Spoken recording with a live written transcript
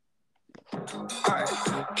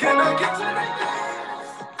Can I get to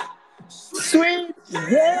the Sweet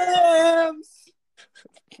Yams!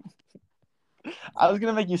 I was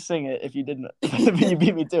gonna make you sing it if you didn't, but you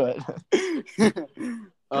beat me to it.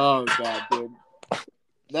 Oh god, dude.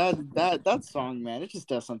 That song, man, it just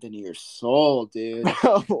does something to your soul, dude.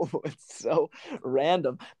 Oh, it's so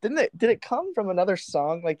random. Did it come from another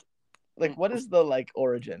song? Like what is the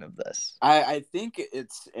origin of this? I think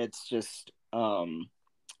it's just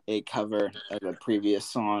a cover of a previous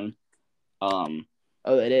song. Oh,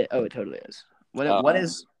 it is. Oh, it totally is. What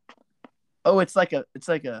is? Oh, it's like a.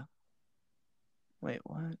 Wait,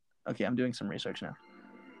 what? Okay, I'm doing some research now.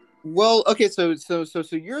 Well, okay, so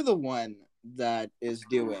you're the one that is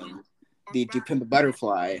doing the To Pimp a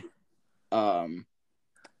Butterfly,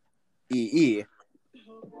 EE.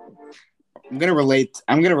 I'm gonna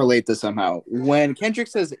relate this somehow. When Kendrick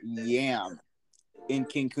says "yam" in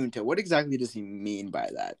King Kunta, what exactly does he mean by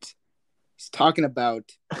that? He's talking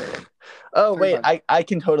about. Oh wait, I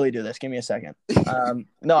can totally do this. Give me a second.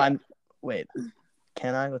 No, wait.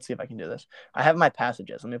 Can I? Let's see if I can do this. I have my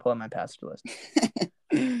passages. Let me pull up my passage list.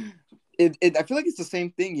 I feel like it's the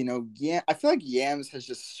same thing, you know. Yeah, I feel like Yams has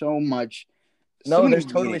just so much. No, there's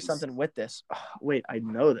totally something with this. Oh, wait, I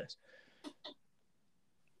know this.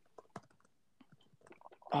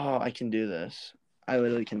 Oh, I can do this. I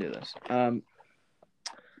literally can do this. When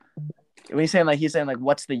he's saying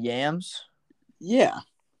what's the yams? Yeah.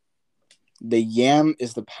 The yam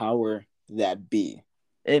is the power that be.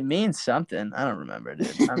 It means something. I don't remember,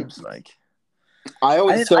 dude. I'm just like I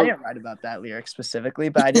didn't write about that lyric specifically,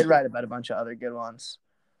 but I did write about a bunch of other good ones.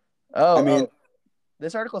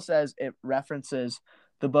 This article says it references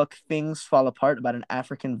the book Things Fall Apart about an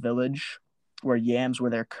African village where yams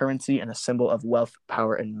were their currency and a symbol of wealth,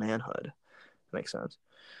 power, and manhood. Makes sense.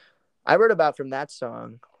 I wrote about from that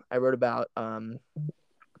song. I wrote about I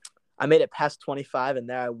made it past 25 and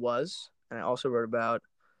there I was. And I also wrote about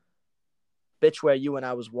Bitch Where You When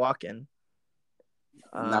I Was Walking.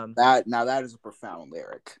 Now that is a profound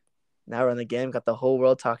lyric. Now we're in the game, got the whole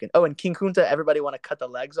world talking. Oh, and King Kunta, everybody want to cut the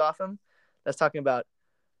legs off him? That's talking about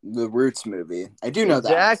the Roots movie. I do know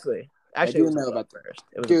that. Exactly. Actually, I do know about first.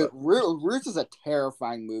 Dude, Roots is a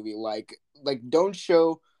terrifying movie. Like don't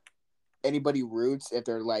show anybody Roots if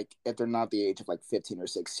they're not the age of 15 or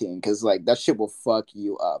 16, because that shit will fuck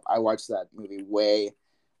you up. I watched that movie way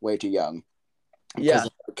too young. Yeah,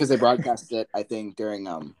 because they broadcasted it, I think, during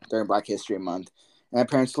Black History Month, and my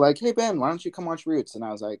parents were like, "Hey Ben, why don't you come watch Roots?" And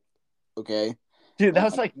I was like, "Okay." Dude, that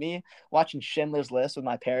was like me watching Schindler's List with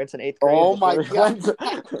my parents in 8th grade. Oh my god!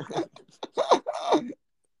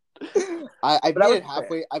 I made it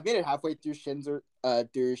halfway. I made it halfway through Schindler's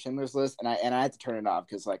List, and I had to turn it off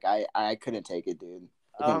because I couldn't take it, dude.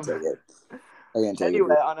 I couldn't take it.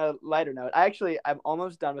 Anyway, on a lighter note, I'm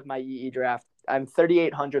almost done with my EE draft. I'm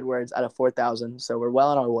 3,800 words out of 4,000, so we're well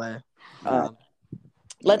on our way.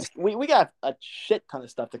 We got a shit ton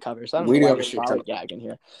of stuff to cover, so I don't know why we're gagging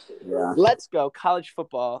here. Yeah. Let's go college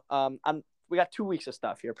football. We got 2 weeks of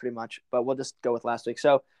stuff here, pretty much, but we'll just go with last week.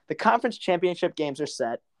 So the conference championship games are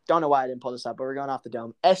set. Don't know why I didn't pull this up, but we're going off the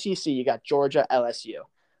dome. SEC, you got Georgia, LSU.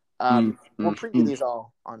 We'll preview these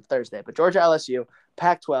all on Thursday, but Georgia, LSU.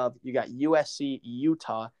 Pac-12, you got USC,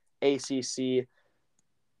 Utah. ACC,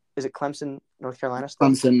 is it Clemson, North Carolina?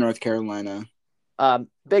 Clemson, North Carolina.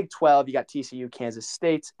 Big 12, you got TCU, Kansas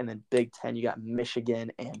State, and then Big 10, you got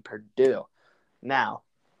Michigan and Purdue. Now,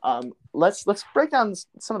 let's break down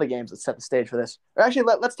some of the games that set the stage for this. Or actually,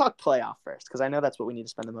 let's talk playoff first, because I know that's what we need to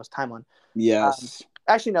spend the most time on. Yes.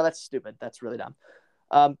 Actually, no, that's stupid. That's really dumb.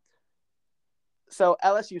 So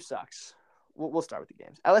LSU sucks. We'll start with the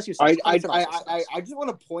games. LSU sucks. I just want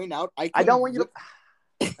to point out. I don't want you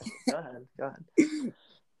to. Go ahead.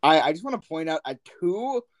 I just want to point out at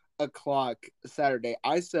 2:00 Saturday,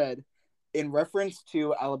 I said, in reference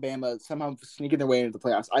to Alabama somehow sneaking their way into the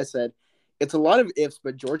playoffs, I said it's a lot of ifs,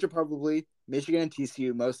 but Georgia probably, Michigan and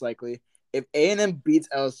TCU most likely. If A&M beats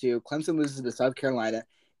LSU, Clemson loses to South Carolina,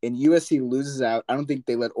 and USC loses out, I don't think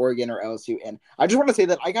they let Oregon or LSU in. I just want to say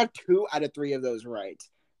that I got 2 out of 3 of those right.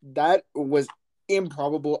 That was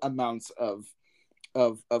improbable amounts of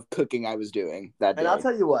cooking I was doing that day. And I'll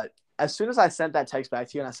tell you what, as soon as I sent that text back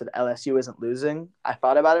to you and I said LSU isn't losing, I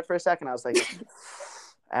thought about it for a second. I was like,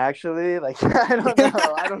 actually, I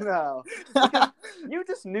don't know.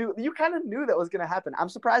 Because you kind of knew that was going to happen. I'm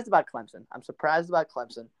surprised about Clemson.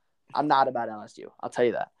 I'm not about LSU. I'll tell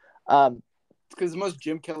you that. It's because the most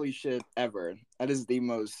Jim Kelly shit ever. That is the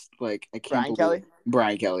most, I can't Brian believe Kelly?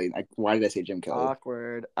 Brian Kelly. Why did I say Jim Kelly?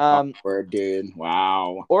 Awkward. Awkward, dude.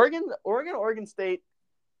 Wow. Oregon State,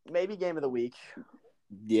 maybe game of the week.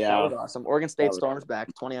 That Yeah, was awesome. Oregon that State was. storms back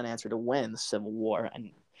 20 unanswered to win the Civil War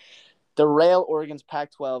and derail Oregon's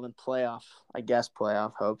Pac-12 and playoff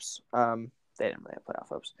hopes. They didn't really have playoff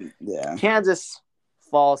hopes. Yeah. Kansas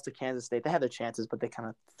falls to Kansas State. They had their chances, but they kind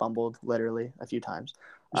of fumbled literally a few times.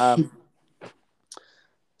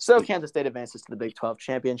 So Kansas State advances to the Big 12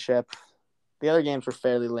 championship. The other games were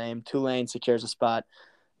fairly lame. Tulane secures a spot.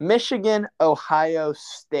 Michigan, Ohio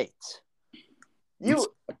State.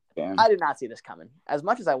 I did not see this coming. As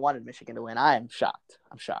much as I wanted Michigan to win, I am shocked.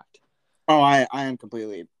 I'm shocked. Oh, I am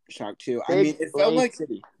completely shocked too. I mean, it felt like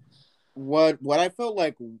city. What I felt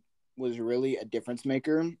like was really a difference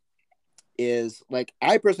maker is like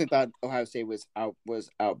I personally thought Ohio State was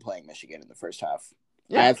outplaying Michigan in the first half.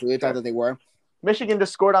 Yeah, I absolutely thought that they were. Michigan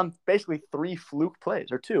just scored on basically 3 fluke plays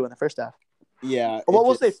or 2 in the first half. Yeah. Well,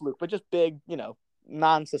 we'll say fluke, but just big,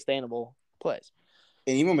 non-sustainable plays.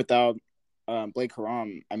 And even without Blake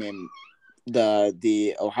Corum, I mean,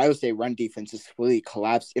 the Ohio State run defense just completely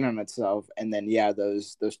collapsed in on itself. And then,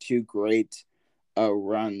 those 2 great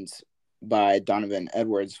runs by Donovan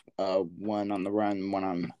Edwards, one on the run, one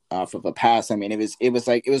on off of a pass. I mean, it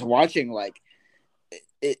was watching like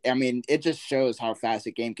it just shows how fast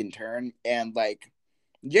a game can turn. And like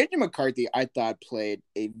JJ McCarthy, I thought played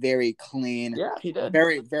a very clean, he did,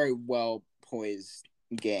 very, very well poised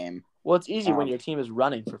game. Well, it's easy when your team is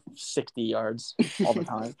running for 60 yards all the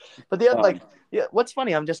time. But the other, what's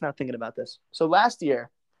funny, I'm just now thinking about this. So last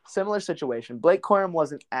year, similar situation. Blake Corum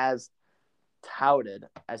wasn't as touted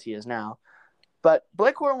as he is now, but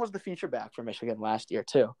Blake Corum was the feature back for Michigan last year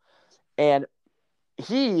too, and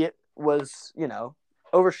he was,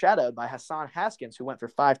 overshadowed by Hassan Haskins, who went for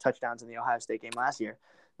 5 touchdowns in the Ohio State game last year.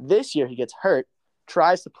 This year, he gets hurt,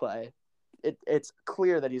 tries to play. It's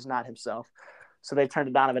clear that he's not himself. So they turn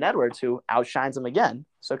to Donovan Edwards, who outshines him again.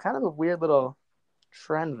 So kind of a weird little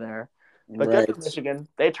trend there. But good for Michigan.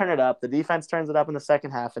 They turn it up. The defense turns it up in the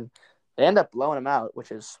second half, and they end up blowing them out,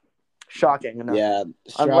 which is shocking. Yeah.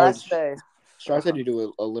 Unless they Sharks had to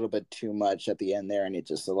do a little bit too much at the end there, and it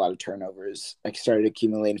just a lot of turnovers started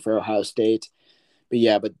accumulating for Ohio State.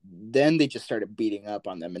 But then they just started beating up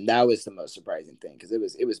on them, and that was the most surprising thing because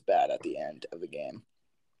it was bad at the end of the game.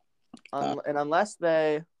 And unless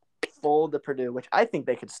they fold to Purdue, which I think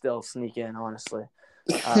they could still sneak in, honestly,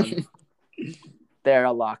 they're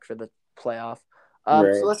a lock for the playoff.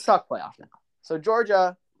 So let's talk playoff now. So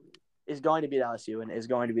Georgia is going to beat LSU and is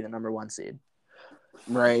going to be the number 1 seed.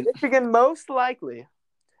 Right. Michigan most likely,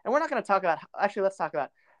 and we're not going to talk about. Actually, let's talk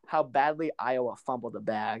about how badly Iowa fumbled the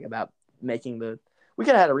bag about making the. We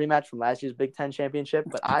could have had a rematch from last year's Big Ten championship,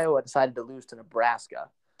 but Iowa decided to lose to Nebraska.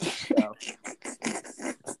 So,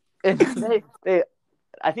 and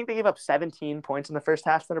I think they gave up 17 points in the first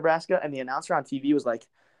half to Nebraska, and the announcer on TV was like,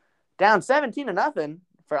 "Down 17-0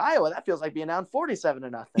 for Iowa. That feels like being down 47-0."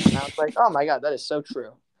 And I was like, "Oh my god, that is so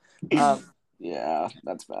true." Yeah,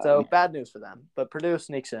 that's bad. So bad news for them. But Purdue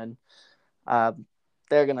sneaks in.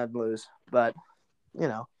 They're gonna lose, but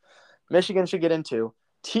Michigan should get in 2.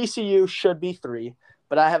 TCU should be 3,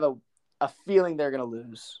 but I have a feeling they're gonna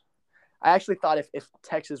lose. I actually thought if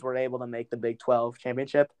Texas were able to make the Big 12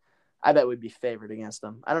 championship, I bet we'd be favored against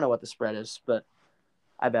them. I don't know what the spread is, but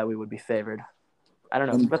I bet we would be favored. I don't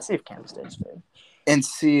know. Let's see if Kansas State's favored. And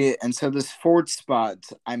so this 4th spot,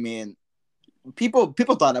 I mean, people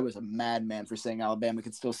thought I was a madman for saying Alabama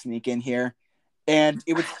could still sneak in here, and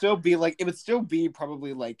it would still be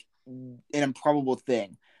probably like an improbable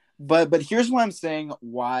thing. But here's why I'm saying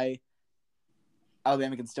why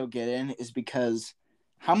Alabama can still get in is because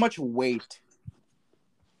how much weight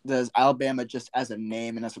does Alabama just as a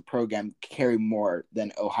name and as a program carry more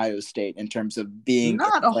than Ohio State in terms of being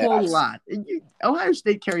not a whole lot. Ohio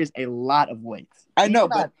State carries a lot of weight. I know,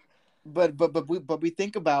 but we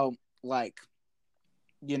think about like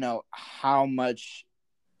how much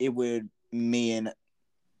it would mean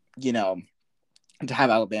to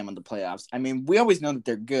have Alabama in the playoffs. I mean, we always know that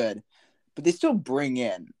they're good, but they still bring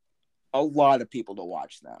in a lot of people to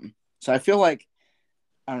watch them. So I feel like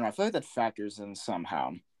that factors in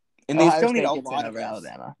somehow. And they still need a lot over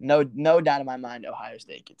Alabama. No doubt in my mind, Ohio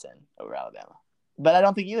State gets in over Alabama. But I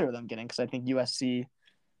don't think either of them get in because I think USC.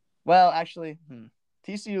 Well, actually,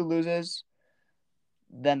 TCU loses,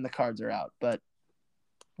 then the cards are out. But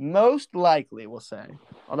most likely, we'll say.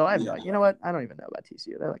 Although I have you know what? I don't even know about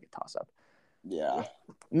TCU. They're like a toss-up. Yeah.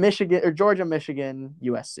 Michigan or Georgia, Michigan,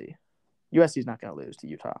 USC. USC's not going to lose to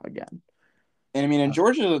Utah again. And I mean, in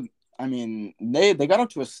Georgia, I mean, they got off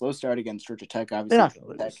to a slow start against Georgia Tech. Obviously, they're not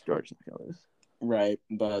going to lose. Georgia's not going to lose. Right,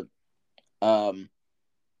 but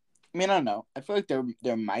I mean, I don't know. I feel like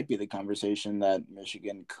there might be the conversation that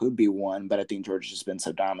Michigan could be one, but I think Georgia's just been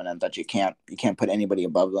so dominant that you can't put anybody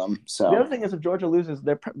above them. The So other thing is, if Georgia loses,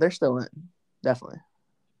 they're still in. Definitely.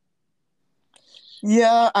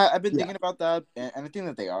 yeah, I've been Yeah. thinking about that, and I think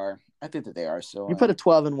that they are. I think that they are still You put a in.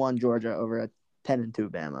 12-1 Georgia over a 10-2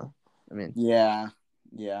 Bama. I mean, Yeah,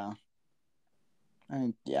 yeah,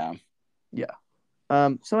 yeah. yeah.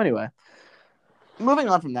 So anyway, moving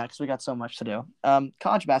on from that because we got so much to do.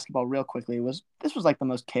 College basketball, real quickly, was like the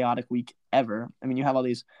most chaotic week ever. I mean, you have all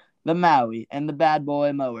these, the Maui and the Bad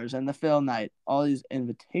Boy Mowers and the Phil Knight, all these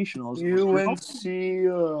invitationals.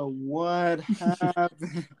 UNC, what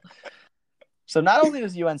happened? So not only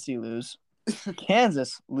does UNC lose,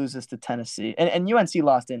 Kansas loses to Tennessee, and UNC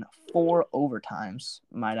lost in 4 overtimes,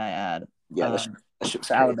 might I add. Yeah, that shit was to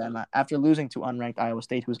crazy. Alabama after losing to unranked Iowa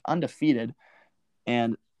State, who's undefeated,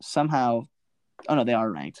 and somehow, oh no, they are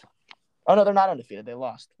ranked. Oh no, they're not undefeated. They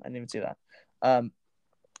lost. I didn't even see that.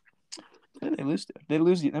 Who did they lose to?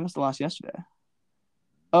 They must have lost yesterday.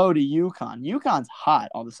 Oh, to UConn. UConn's hot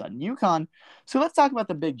all of a sudden. UConn. So let's talk about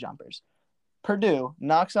the big jumpers. Purdue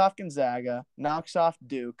knocks off Gonzaga, knocks off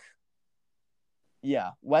Duke.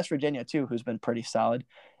 Yeah, West Virginia too, who's been pretty solid,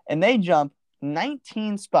 and they jump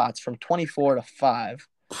 19 spots from 24 to 5.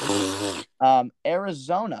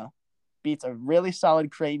 Arizona beats a really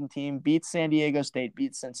solid Creighton team, beats San Diego State,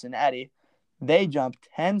 beats Cincinnati. They jump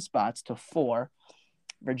 10 spots to 4.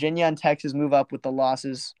 Virginia and Texas move up with the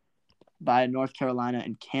losses by North Carolina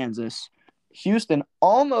and Kansas. Houston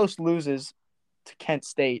almost loses to Kent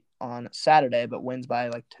State on Saturday, but wins by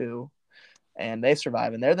like 2. And they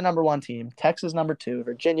survive, and they're the number 1 team. Texas number 2,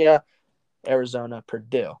 Virginia, Arizona,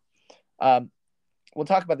 Purdue. We'll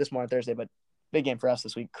talk about this more on Thursday, but big game for us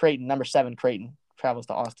this week. Creighton, number 7, Creighton travels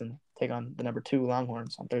to Austin, take on the number 2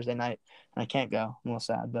 Longhorns on Thursday night. And I can't go. I'm a little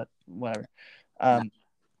sad, but whatever.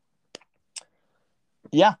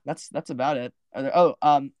 Yeah, that's about it.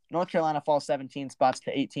 North Carolina falls 17 spots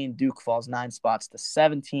to 18. Duke falls 9 spots to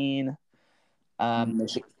 17.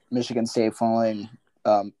 Michigan State falling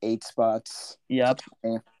 8 spots. Yep.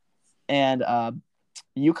 And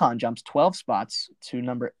UConn jumps 12 spots to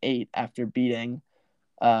number 8 after beating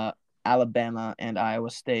Alabama and Iowa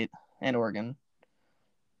State and Oregon.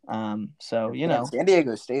 So, you know. San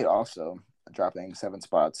Diego State also dropping 7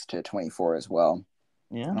 spots to 24 as well.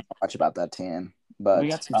 Yeah. I don't know much about that team, but we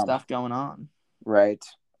got some stuff going on. Right.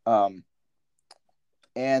 And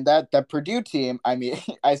that Purdue team, I mean,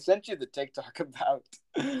 I sent you the TikTok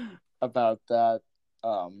about that.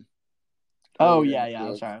 Oh yeah.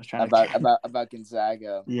 I'm sorry. I was trying about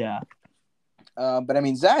Gonzaga. Yeah. But I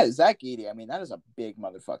mean, Zach Edey, I mean, that is a big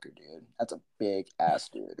motherfucker, dude. That's a big ass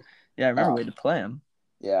dude. Yeah, I remember we had to play him.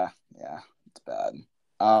 Yeah, it's bad.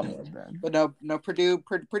 But no,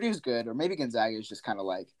 Purdue's good, or maybe Gonzaga is just kind of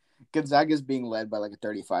like Gonzaga's being led by like a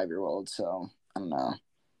 35-year-old. So I don't know.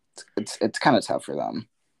 It's kind of tough for them.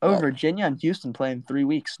 Oh, Virginia and Houston play in 3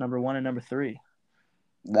 weeks, number 1 and number 3.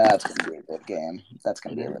 That's gonna be a good game. That's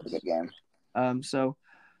gonna be a really good game. So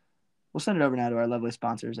we'll send it over now to our lovely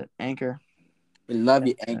sponsors at Anchor. We love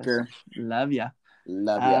you, Anchor. Love ya.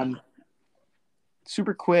 Love ya.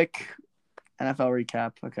 Super quick NFL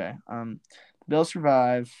recap. Okay. The Bills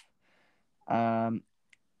survive. We'll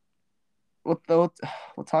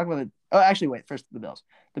talk about it. Oh, actually, wait. First, the Bills.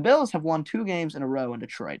 The Bills have won 2 games in a row in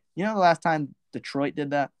Detroit. You know the last time Detroit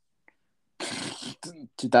did that?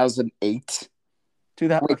 2008.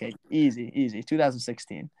 Okay, easy.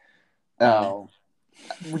 2016. Oh.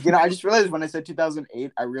 You know, I just realized when I said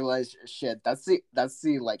 2008, I realized shit. That's the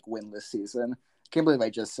like winless season. Can't believe I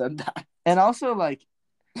just said that. And also, like,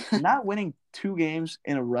 not winning 2 games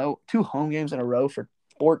in a row, 2 home games in a row for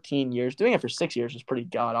 14 years. Doing it for 6 years is pretty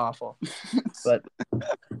god awful. But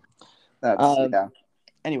yeah.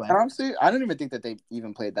 Anyway, and honestly, I don't even think that they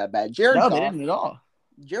even played that bad. Jared Goff, they didn't at all.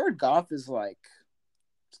 Jared Goff is like,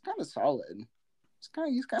 it's kind of solid.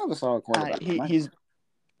 He's kind of a solid quarterback. He's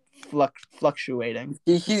fluctuating.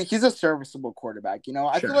 He's a serviceable quarterback. You know,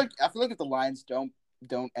 I Sure. feel like if the Lions don't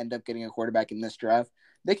end up getting a quarterback in this draft,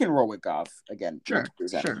 they can roll with Goff again. Sure.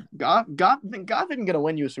 Goff isn't going to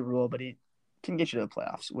win you a Super Bowl, but he can get you to the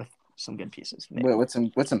playoffs with some good pieces. With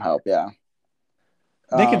some help, yeah.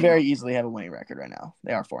 They could very easily have a winning record right now.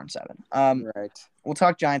 They are 4-7. Right. We'll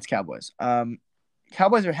talk Giants Cowboys.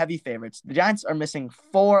 Cowboys are heavy favorites. The Giants are missing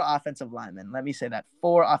 4 offensive linemen. Let me say that,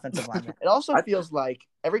 4 offensive linemen. It also feels like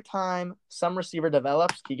every time some receiver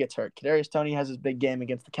develops, he gets hurt. Kadarius Toney has his big game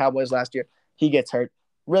against the Cowboys last year. He gets hurt.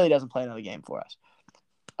 Really doesn't play another game for us.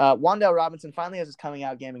 Wan'Dale Robinson finally has his coming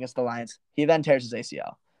out game against the Lions. He then tears his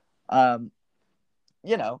ACL.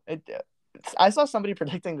 You know, I saw somebody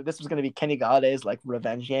predicting that this was going to be Kenny Galladay's like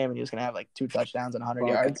revenge game, and he was going to have like 2 touchdowns and 100 Fuck,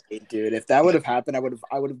 yards. dude. If that would have happened, I would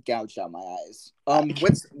have gouged out my eyes.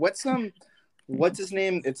 What's his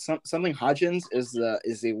name? It's something Hodgins is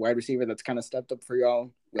the wide receiver that's kind of stepped up for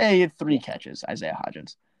y'all. Hey, he had 3 catches. Isaiah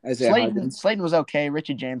Hodgins. Hodgins. Slayton was okay.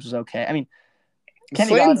 Richie James was okay. I mean,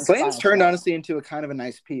 Kenny Galladay's Slayton's turned honestly into a kind of a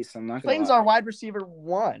nice piece. I'm not gonna Slayton's lie. our wide receiver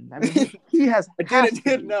 1. I mean, he has.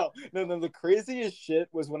 No. The craziest shit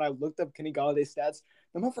was when I looked up Kenny Galladay's stats.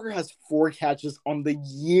 The motherfucker has 4 catches on the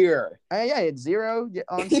year. Yeah, he had 0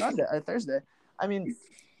 on Thursday. I mean,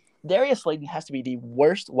 Darius Slayton has to be the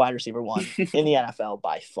worst wide receiver 1 in the NFL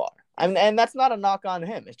by far. I mean, and that's not a knock on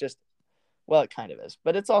him. It's just, well, it kind of is,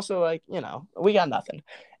 but it's also like, we got nothing,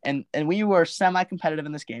 and we were semi-competitive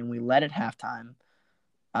in this game. We led at halftime.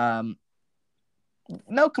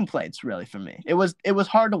 No complaints really from me. It was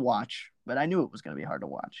hard to watch, but I knew it was going to be hard to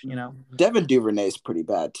watch. Devin Duvernay's pretty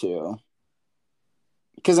bad too.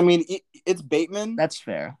 Because I mean, it's Bateman. That's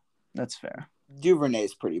fair.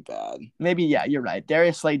 Duvernay's pretty bad. Maybe, yeah, you're right.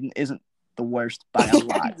 Darius Slayton isn't the worst by a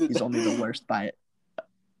lot. He's only the worst by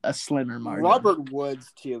a slimmer margin. Robert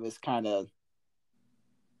Woods too is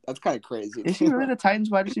that's kind of crazy. Is he really the Titans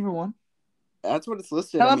wide receiver 1? That's what it's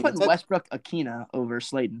listed. I'm putting Westbrook Akina over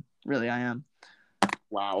Slayton. Really, I am.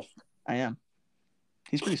 Wow. I am.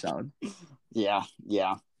 He's pretty solid. Yeah.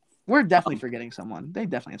 We're definitely forgetting someone. They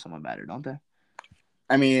definitely have someone better, don't they?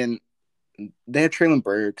 I mean, they have Traylon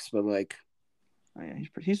Burks, but like, oh yeah,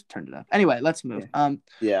 he's turned it up. Anyway, let's move.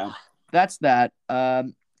 Yeah. That's that.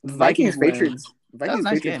 Vikings Patriots.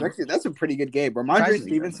 Nice game. That's a pretty good game. Ramondre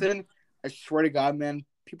Stevenson. I swear to God, man,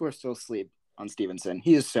 people are still asleep on Stevenson.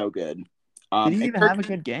 He is so good. Did he even have a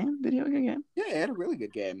good game? Did he have a good game? Yeah, he had a really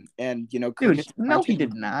good game. And dude, no, he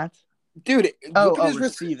did not. Dude, look at his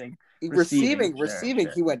receiving. Sure.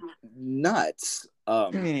 He went nuts.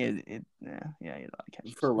 I mean, he had a lot of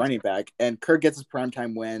catches for a running back, and Kirk gets his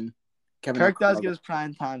primetime win. Kirk does get his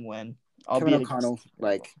primetime win. Kevin O'Connell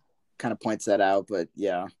kind of points that out, but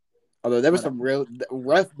yeah. Although there was some real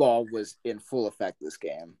ref ball was in full effect this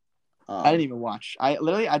game. I didn't even watch. I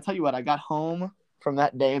tell you what, I got home from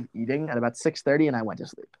that day of eating at about 6:30, and I went to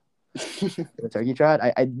sleep. The turkey trot.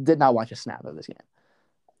 I did not watch a snap of this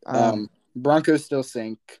game. Broncos still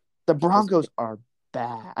stink. The Broncos are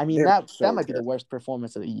bad. I mean, that might be the worst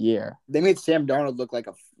performance of the year. They made Sam Darnold look like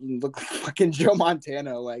fucking Joe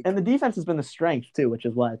Montana. And the defense has been the strength too, which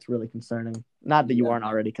is why it's really concerning. Not that you aren't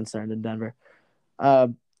already concerned in Denver.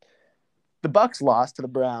 The Bucs lost to the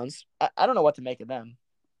Browns. I don't know what to make of them.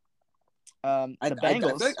 The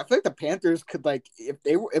Bengals. I feel like the Panthers could if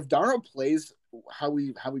Darnold plays how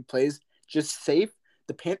he plays just safe,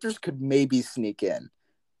 the Panthers could maybe sneak in.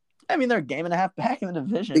 I mean, they're a game and a half back in the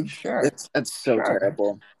division. Sure, that's so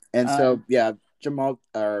terrible. And so yeah,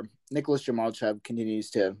 Nicholas Jamal Chubb continues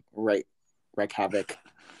to wreak havoc.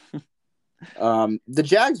 The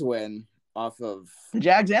Jags win off of the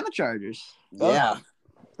Jags and the Chargers. Yeah,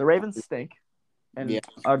 the Ravens stink, and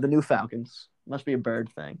are the new Falcons. Must be a bird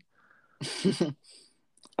thing. It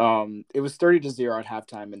was 30-0 at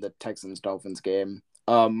halftime in the Texans-Dolphins game.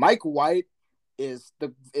 Mike White is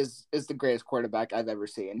the greatest quarterback I've ever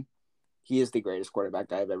seen. He is the greatest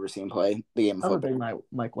quarterback I've ever seen play the game of football. I'm a big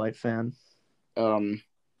Mike White fan. Yeah.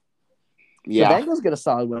 The Bengals get a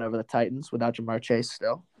solid win over the Titans without Jamar Chase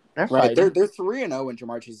still. They're right. They're 3-0 in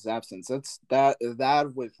Jamar Chase's absence. That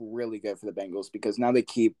was really good for the Bengals because now they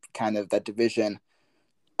keep kind of that division,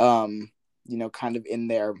 kind of in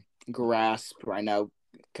their grasp right now,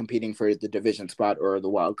 competing for the division spot or the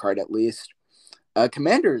wild card at least.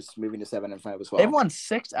 Commanders moving to 7-5 as well. They've won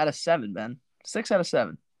 6 out of 7, Ben. 6 out of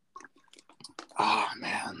 7. Oh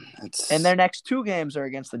man, and their next 2 games are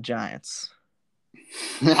against the Giants.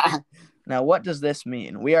 Now, what does this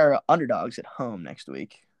mean? We are underdogs at home next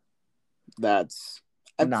week. I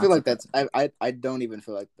feel like that's. I don't even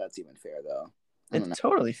feel like that's even fair though. It's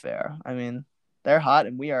totally fair. I mean, they're hot,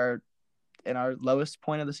 and we are in our lowest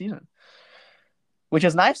point of the season, which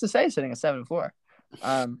is nice to say, sitting at 7-4.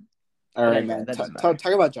 All right, man. Talk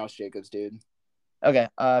about Josh Jacobs, dude. Okay,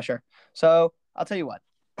 sure. So I'll tell you what.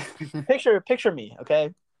 Picture me,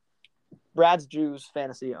 okay? Brad's Jews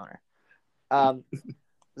fantasy owner.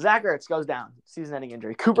 Zach Ertz goes down, season-ending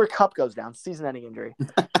injury. Cooper Kupp goes down, season-ending injury.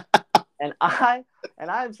 and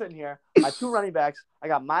I'm sitting here. My 2 running backs. I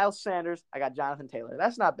got Miles Sanders. I got Jonathan Taylor.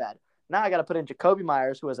 That's not bad. Now I got to put in Jacoby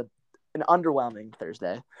Myers, who has an underwhelming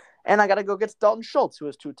Thursday, and I got to go against Dalton Schultz, who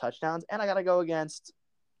has 2 touchdowns, and I got to go against.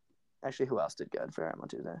 Actually, who else did good for him on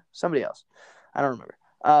Tuesday? Somebody else. I don't remember.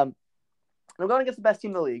 I'm going against the best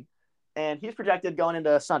team in the league, and he's projected going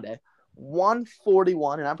into Sunday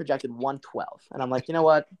 141, and I'm projected 112. And I'm like, you know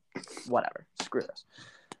what? Whatever. Screw this.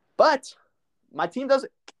 But my team does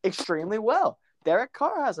extremely well. Derek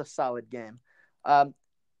Carr has a solid game.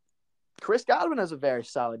 Chris Godwin has a very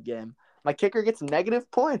solid game. My kicker gets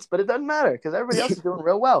negative points, but it doesn't matter because everybody else is doing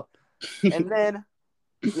real well. And then,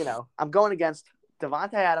 I'm going against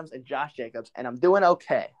Devontae Adams and Josh Jacobs, and I'm doing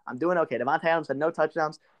okay. Devontae Adams had no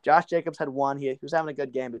touchdowns. Josh Jacobs had one. He was having a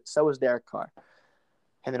good game, but so was Derek Carr.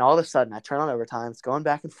 And then all of a sudden, I turn on overtime. It's going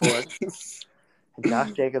back and forth. And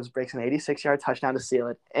Josh Jacobs breaks an 86-yard touchdown to seal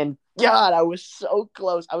it. And, God, I was so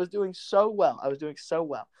close. I was doing so well.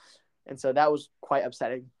 And so that was quite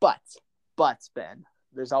upsetting. But, Ben,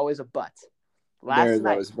 there's always a but. Last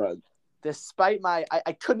night, despite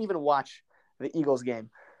I couldn't even watch the Eagles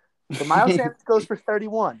game. But Miles Sanders goes for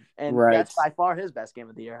 31, and that's by far his best game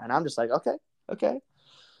of the year. And I'm just like, okay.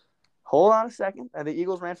 Hold on a second. And the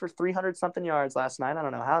Eagles ran for 300-something yards last night. I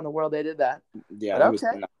don't know how in the world they did that. Yeah, but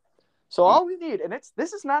okay. So all we need, and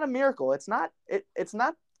this is not a miracle. It's not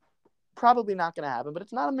probably not going to happen, but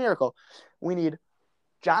it's not a miracle. We need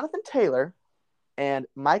Jonathan Taylor and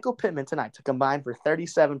Michael Pittman tonight to combine for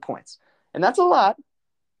 37 points. And that's a lot.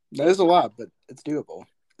 That is a lot, but it's doable.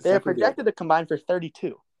 They're projected to combine for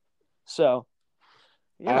 32. So,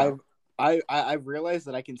 I've realized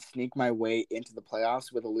that I can sneak my way into the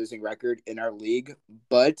playoffs with a losing record in our league,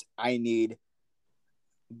 but I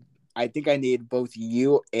think I need both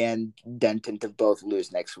you and Denton to both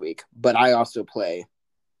lose next week. But I also play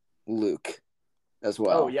Luke as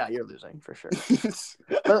well. Oh yeah, you're losing for sure.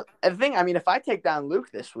 But the thing, if I take down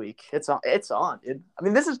Luke this week, it's on, dude.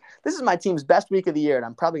 This is my team's best week of the year, and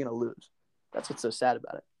I'm probably gonna lose. That's what's so sad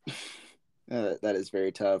about it. That is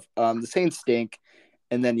very tough. The Saints stink,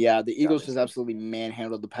 and then the Eagles just absolutely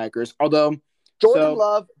manhandled the Packers. Although Jordan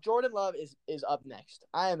Love is up next.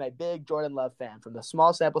 I am a big Jordan Love fan. From the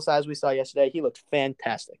small sample size we saw yesterday, he looked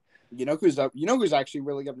fantastic. You know who's up? You know who's actually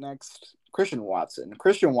really up next? Christian Watson.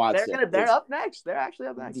 They're up next. They're actually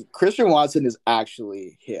up next. Christian Watson is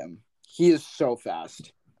actually him. He is so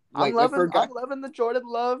fast. I'm loving the Jordan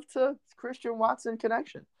Love to Christian Watson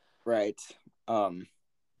connection. Right.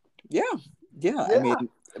 Yeah.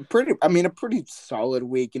 A pretty solid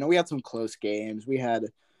week. We had some close games. We had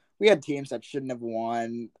teams that shouldn't have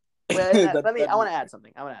won. I want to add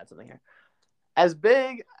something here. As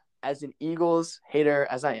big as an Eagles hater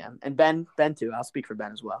as I am, and Ben too, I'll speak for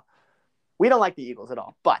Ben as well. We don't like the Eagles at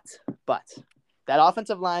all. But that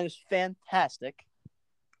offensive line is fantastic,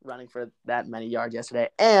 running for that many yards yesterday.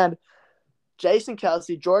 And Jason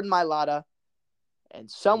Kelce, Jordan Mailata, and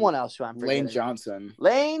someone else who I'm forgetting.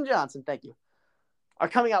 Lane Johnson, thank you, are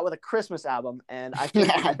coming out with a Christmas album. And I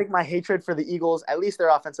think my hatred for the Eagles, at least their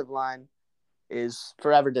offensive line, is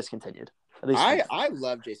forever discontinued. At least I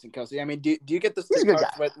love Jason Kelce. Do you get the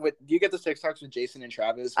TikToks do you get the TikToks with Jason and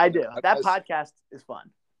Travis? I do. That podcast is fun.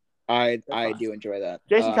 I do enjoy that.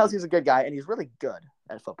 Jason Kelce is a good guy, and he's really good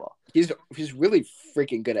at football. He's really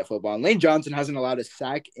freaking good at football. And Lane Johnson hasn't allowed a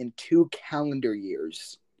sack in 2 calendar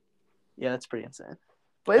years. Yeah, that's pretty insane.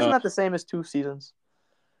 But isn't that the same as 2 seasons?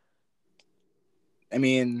 I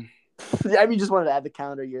just wanted to add the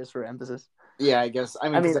calendar years for emphasis. Yeah, I guess.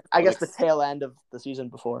 I guess the tail end of the season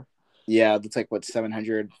before. Yeah, that's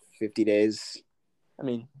 750 days.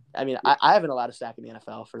 I haven't allowed a sack in the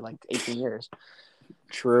NFL for 18 years.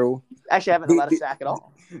 True. Actually, I haven't allowed a sack at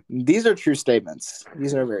all. These are true statements.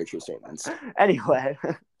 These are very true statements. Anyway,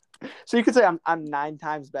 so you could say I'm 9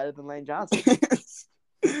 times better than Lane Johnson.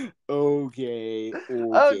 Okay,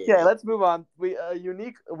 let's move on. We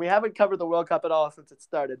haven't covered the World Cup at all since it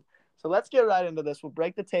started. So let's get right into this. We'll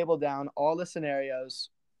break the table down, all the scenarios,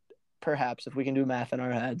 perhaps, if we can do math in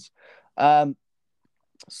our heads.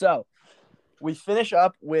 So we finish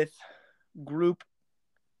up with Group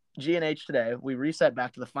G and H today. We reset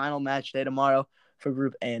back to the final match day tomorrow for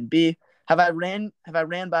Group A and B. Have I ran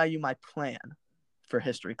by you my plan for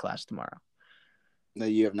history class tomorrow? No,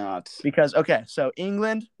 you have not. Because, so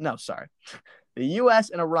the U.S.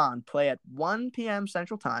 and Iran play at 1 p.m.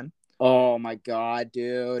 Central Time. Oh, my God,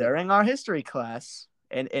 dude. During our history class.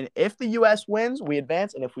 And if the U.S. wins, we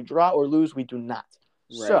advance. And if we draw or lose, we do not.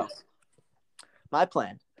 Right. So, my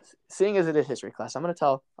plan, seeing as it is history class, I'm going to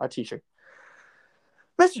tell our teacher,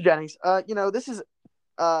 Mr. Jennings, this is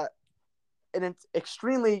an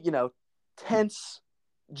extremely, tense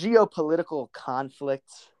geopolitical conflict.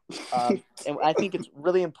 And I think it's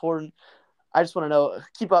really important. I just want to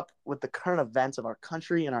keep up with the current events of our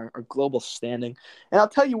country and our global standing. And I'll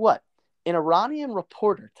tell you what, an Iranian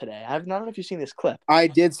reporter today, I don't know if you've seen this clip. I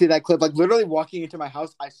did see that clip. Literally walking into my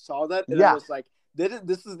house, I saw that. And I was like,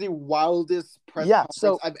 this is the wildest press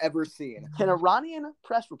conference I've ever seen. An Iranian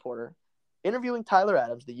press reporter interviewing Tyler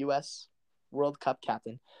Adams, the U.S. World Cup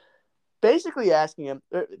captain, basically asking him.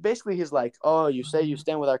 Basically, he's like, "Oh, you say you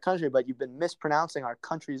stand with our country, but you've been mispronouncing our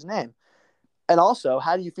country's name. And also,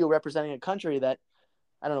 how do you feel representing a country that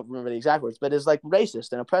I don't remember the exact words, but is like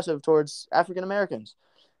racist and oppressive towards African Americans?"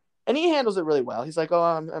 And he handles it really well. He's like, "Oh,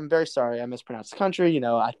 I'm very sorry. I mispronounced the country.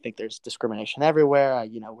 I think there's discrimination everywhere.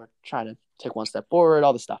 We're trying to take one step forward,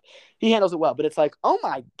 all this stuff." He handles it well, but it's like, oh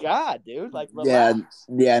my God, dude, like Yeah, relax.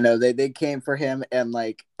 yeah, no, they came for him, and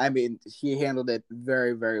like, I mean, he handled it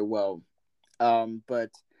very, very well.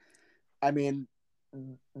 But I mean,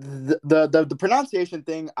 the pronunciation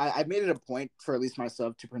thing, I made it a point for at least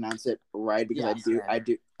myself to pronounce it right because Yeah, I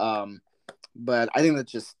do. But I think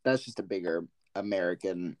that's just a bigger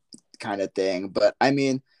American kind of thing. But I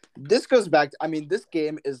mean, this goes back. I mean, this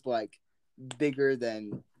game is like bigger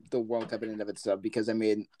than the World Cup in and of itself because I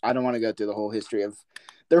mean, I don't want to go through the whole history of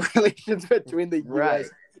the relations between the right.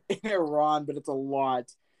 U.S. and Iran, but it's a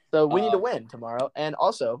lot. So we need to win tomorrow, and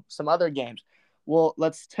also some other games. Well,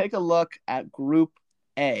 let's take a look at Group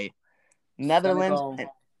A. Netherlands.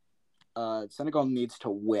 Senegal needs to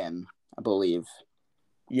win, I believe.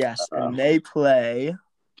 Yes, and they play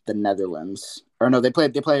the Netherlands. Or no, they play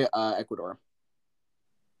Ecuador.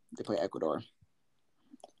 They play Ecuador.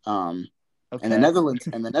 Okay. And the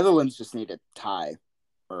Netherlands just need a tie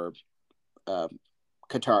or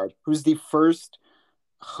Qatar, who's the first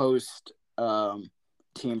host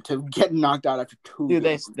team to get knocked out after 2 Dude,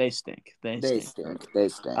 games. they stink. They stink.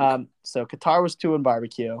 So Qatar was 2 in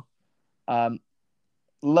barbecue.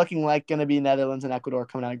 Looking like going to be Netherlands and Ecuador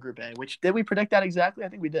coming out of Group A, which did we predict that exactly? I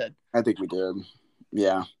think we did. I think we did.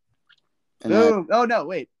 Yeah. Oh, no,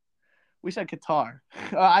 wait. We said Qatar.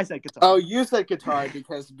 I said Qatar. Oh, you said Qatar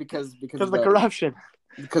because of the corruption.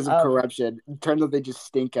 Because of corruption. It turns out they just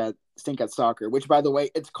stink at soccer, which, by the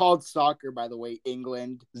way, it's called soccer, by the way,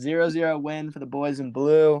 England. 0-0 win for the boys in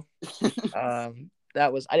blue.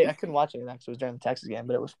 That was I couldn't watch it because it was during the Texas game,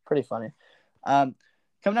 but it was pretty funny. Coming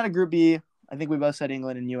out of Group B, I think we both said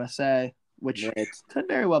England and USA, which could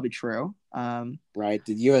very well be true. Right.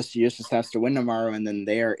 The US just has to win tomorrow, and then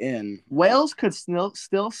they are in. Wales could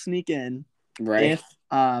still sneak in. Right.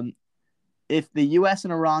 If the US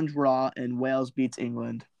and Iran draw and Wales beats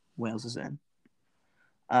England, Wales is in.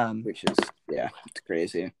 Which is, it's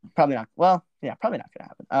crazy. Probably not. Well, yeah, probably not going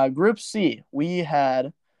to happen. Group C, we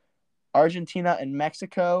had Argentina and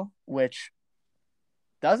Mexico, which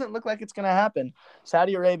doesn't look like it's going to happen.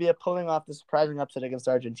 Saudi Arabia pulling off the surprising upset against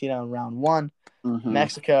Argentina in round 1. Mm-hmm.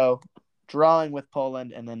 Mexico drawing with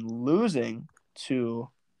Poland and then losing to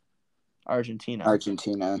Argentina.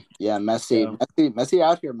 Yeah, Messi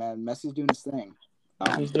out here, man. Messi's doing his thing.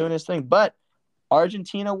 He's doing his thing, but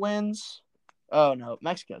Argentina wins. Oh no,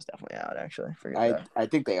 Mexico's definitely out. Actually, I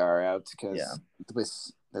think they are out because they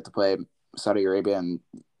have to play Saudi Arabia, and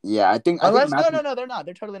I think no, they're not.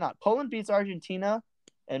 They're totally not. Poland beats Argentina,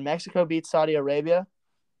 and Mexico beats Saudi Arabia.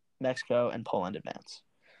 Mexico and Poland advance.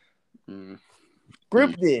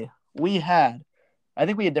 Group D, I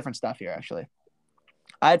think we had different stuff here actually.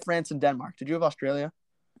 I had France and Denmark. Did you have Australia?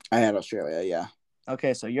 I had Australia, yeah.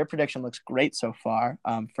 Okay, so your prediction looks great so far.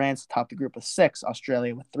 France topped the group with 6,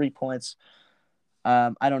 Australia with 3 points.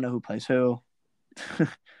 I don't know who plays who.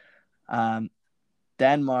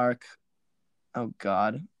 Denmark. Oh,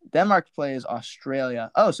 God. Denmark plays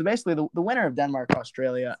Australia. Oh, so basically the winner of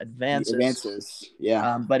Denmark-Australia advances.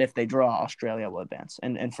 Yeah. But if they draw, Australia will advance.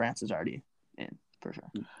 And France is already in, for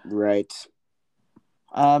sure. Right.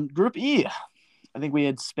 Group E. I think we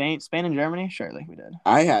had Spain and Germany. Sure, I think we did.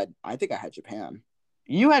 I think I had Japan.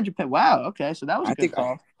 You had Japan. Wow. Okay, so that was a good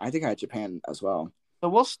call. I think I had Japan as well. So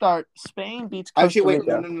we'll start. Spain beats Costa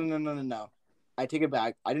Rica. No. I take it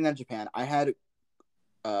back. I didn't have Japan. I had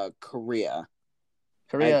Korea.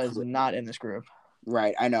 Korea is not in this group.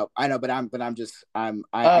 Right. I know. But I knew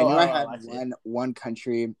I had one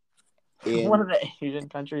country. One of the Asian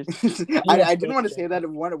countries. I didn't want to say that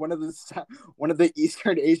one of the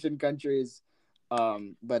Eastern Asian countries.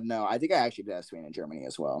 But no, I think I actually did have Spain and Germany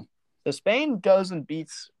as well. So Spain goes and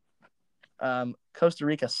beats Costa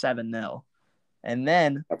Rica 7-0, and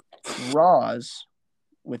then draws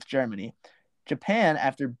with Germany. Japan,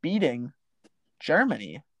 after beating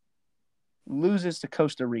Germany, loses to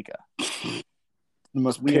Costa Rica. This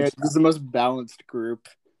is the most balanced group.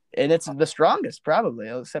 And it's the strongest, probably,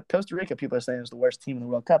 except Costa Rica. People are saying it's the worst team in the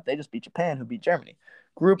World Cup. They just beat Japan, who beat Germany.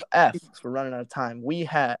 Group F, so we're running out of time.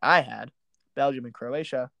 I had Belgium and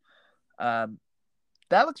Croatia.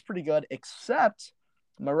 That looks pretty good, except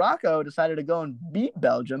Morocco decided to go and beat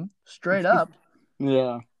Belgium straight up.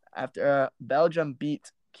 Yeah. After Belgium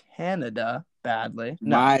beat Canada badly.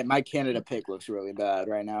 No. My Canada pick looks really bad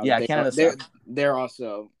right now. Yeah, Canada sucks. They're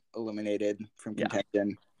also eliminated from Yeah.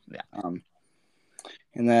 contention. Yeah.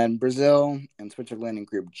 And then Brazil and Switzerland in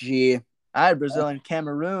Group G. I had Brazil and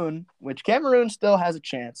Cameroon, which Cameroon still has a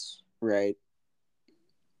chance. Right.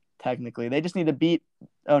 Technically, they just need to beat.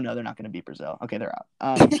 Oh no, they're not going to beat Brazil. Okay, they're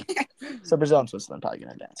out. So Brazil and Switzerland probably going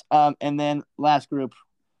to advance. And then last group,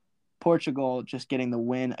 Portugal just getting the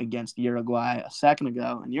win against Uruguay a second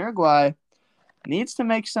ago, and Uruguay needs to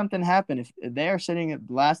make something happen. If they are sitting at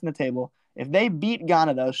last in the table, if they beat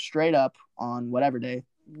Ghana though straight up on whatever day.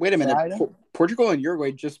 Wait a minute, Portugal and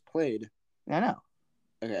Uruguay just played. I know.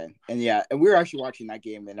 Okay, and we were actually watching that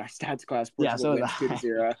game in our stats class. Portugal wins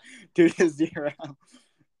 2-0.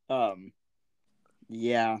 2-0.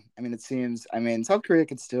 Yeah, I mean, it seems. I mean, South Korea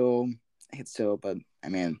could still, but I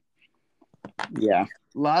mean, yeah,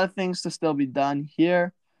 a lot of things to still be done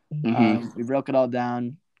here. Mm-hmm. We broke it all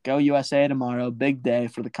down. Go USA tomorrow, big day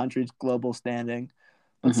for the country's global standing.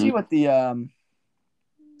 Let's see what the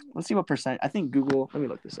let's see what percent. I think Google. Let me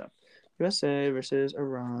look this up. USA versus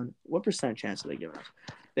Iran. What percent chance are they giving us?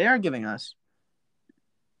 They are giving us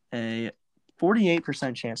a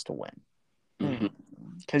 48% chance to win.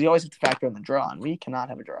 Because you always have to factor in the draw, and we cannot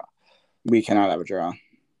have a draw. We cannot have a draw.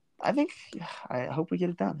 I hope we get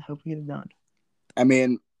it done. I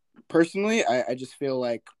mean, personally, I just feel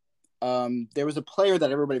like there was a player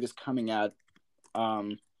that everybody was coming at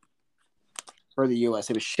for the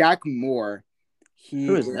U.S. It was Shaq Moore.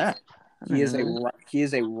 Who is that? He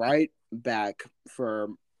is a right back for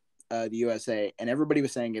the USA, and everybody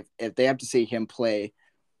was saying if they have to see him play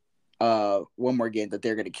one more game that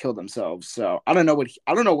they're going to kill themselves. So I don't know what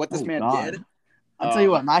this man did. I'll tell you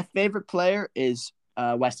what, my favorite player is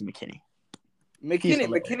Weston McKennie.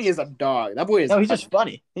 McKinney is a dog. That boy is. No, he's just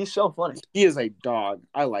funny. He's so funny. He is a dog.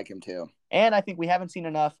 I like him too. And I think we haven't seen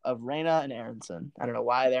enough of Reyna and Aronson. I don't know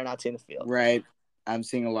why they're not seeing the field. Right. I'm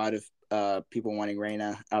seeing a lot of people wanting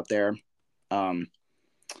Reyna out there. But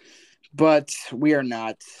we are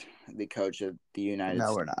not the coach of the United States.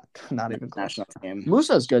 No, we're not. Not even close. National team.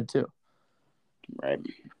 Musa's good too. Right.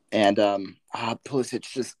 And Pulisic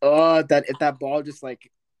just if that ball just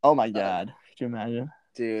like, oh my god. Could you imagine?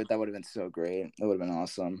 Dude, that would have been so great. That would have been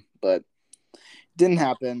awesome. But it didn't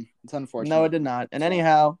happen. It's unfortunate. No, it did not. And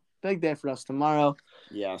anyhow, big day for us tomorrow.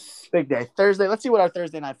 Yes. Big day. Thursday. Let's see what our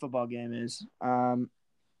Thursday night football game is.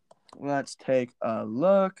 Let's take a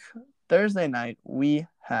look. Thursday night, we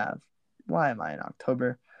have. Why am I in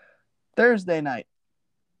October? Thursday night.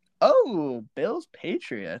 Oh, Bills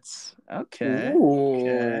Patriots. Okay.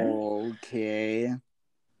 Ooh, okay.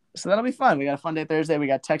 So that'll be fun. We got a fun day Thursday. We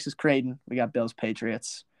got Texas Creighton. We got Bills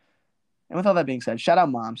Patriots. And with all that being said, shout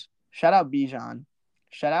out Moms. Shout out Bijan.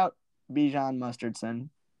 Shout out Bijan Mustardson.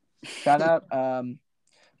 Shout out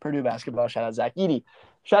Purdue basketball. Shout out Zach Edey.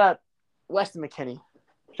 Shout out Weston McKennie.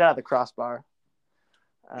 Shout out the Crossbar.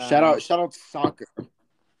 Shout out soccer.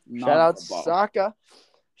 Shout out soccer.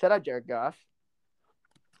 Shout out Jared Goff.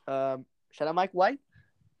 Shout out Mike White.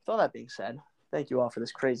 With all that being said, thank you all for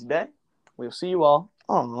this crazy day. We'll see you all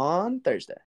on Thursday.